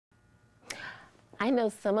I know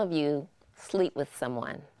some of you sleep with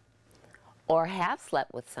someone or have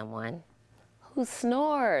slept with someone who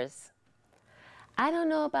snores. I don't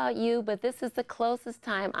know about you, but this is the closest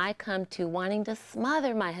time I come to wanting to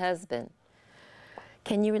smother my husband.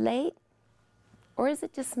 Can you relate? Or is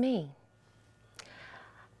it just me?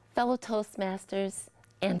 Fellow Toastmasters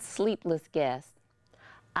and sleepless guests,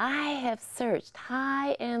 I have searched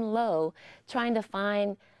high and low trying to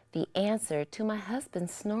find the answer to my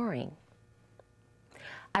husband's snoring.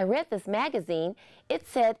 I read this magazine. It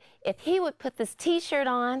said if he would put this t-shirt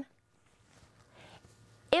on,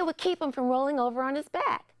 it would keep him from rolling over on his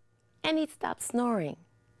back, and he'd stop snoring.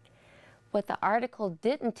 What the article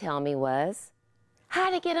didn't tell me was how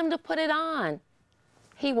to get him to put it on.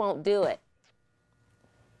 He won't do it.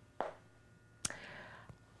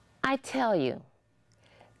 I tell you,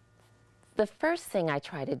 the first thing I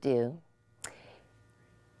try to do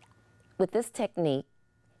with this technique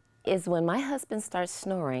is when my husband starts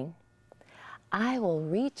snoring, I will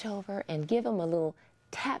reach over and give him a little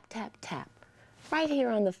tap, tap, tap right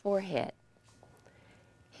here on the forehead.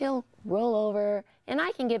 He'll roll over and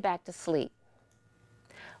I can get back to sleep.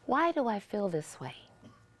 Why do I feel this way?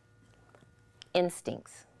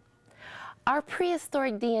 Instincts. Our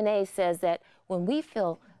prehistoric DNA says that when we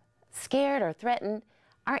feel scared or threatened,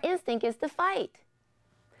 our instinct is to fight.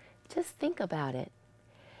 Just think about it.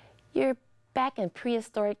 You're back in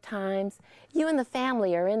prehistoric times. You and the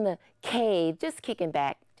family are in the cave, just kicking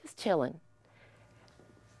back, just chilling.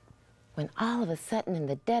 When all of a sudden in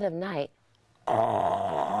the dead of night,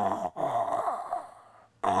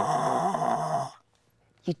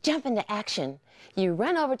 you jump into action. You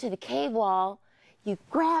run over to the cave wall, you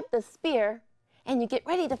grab the spear, and you get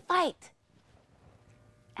ready to fight.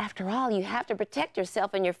 After all, you have to protect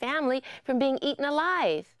yourself and your family from being eaten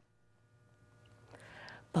alive.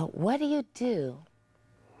 But what do you do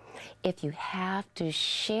if you have to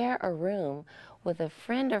share a room with a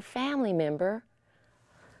friend or family member?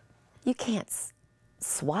 You can't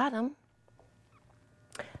swat them.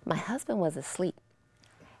 My husband was asleep,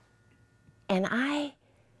 and I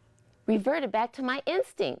reverted back to my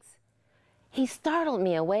instincts. He startled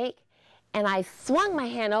me awake, and I swung my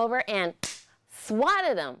hand over and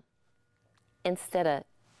swatted him instead of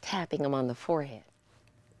tapping him on the forehead.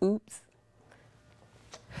 Oops.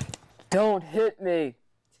 Don't hit me.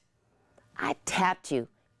 I tapped you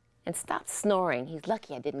and stopped snoring. He's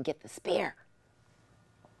lucky I didn't get the spear.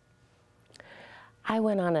 I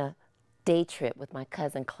went on a day trip with my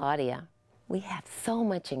cousin Claudia. We have so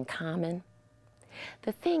much in common.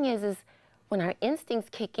 The thing is when our instincts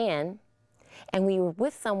kick in and we were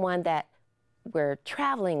with someone that we're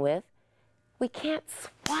traveling with, we can't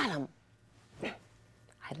swat them.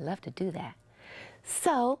 I'd love to do that.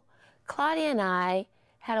 So Claudia and I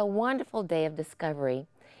had a wonderful day of discovery.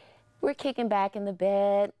 We're kicking back in the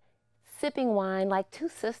bed, sipping wine like two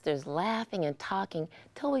sisters, laughing and talking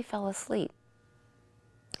till we fell asleep.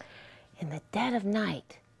 In the dead of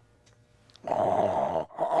night,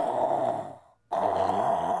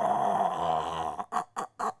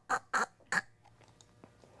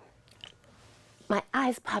 my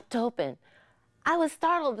eyes popped open. I was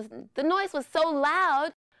startled. The noise was so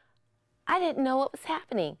loud, I didn't know what was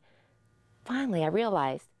happening. Finally, I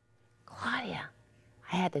realized, Claudia,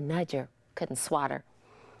 I had to nudge her, couldn't swat her.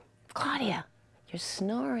 Claudia, you're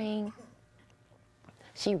snoring.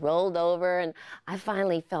 She rolled over and I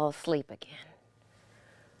finally fell asleep again.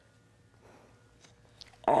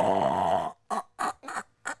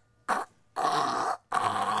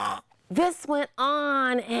 This went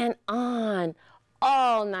on and on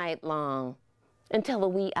all night long until the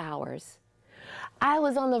wee hours. I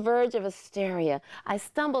was on the verge of hysteria. I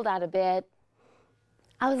stumbled out of bed.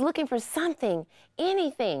 I was looking for something,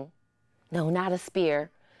 anything. No, not a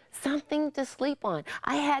spear. Something to sleep on.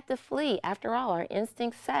 I had to flee. After all, our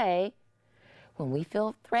instincts say when we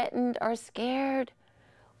feel threatened or scared,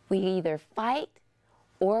 we either fight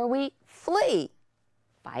or we flee.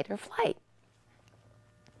 Fight or flight.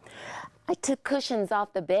 I took cushions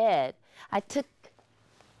off the bed. I took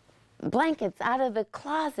blankets out of the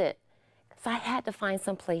closet. So I had to find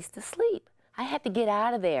some place to sleep. I had to get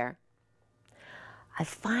out of there. I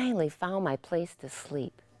finally found my place to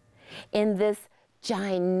sleep in this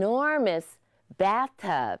ginormous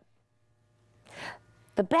bathtub.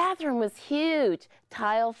 The bathroom was huge.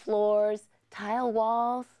 Tile floors, tile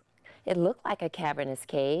walls. It looked like a cavernous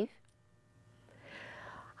cave.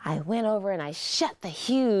 I went over and I shut the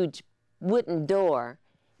huge wooden door.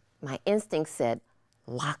 My instinct said,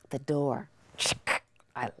 lock the door.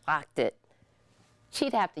 I locked it.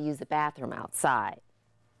 She'd have to use the bathroom outside.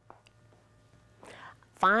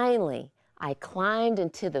 Finally, I climbed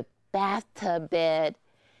into the bathtub bed,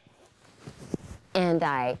 and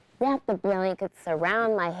I wrapped the blankets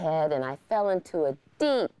around my head, and I fell into a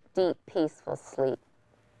deep, deep, peaceful sleep.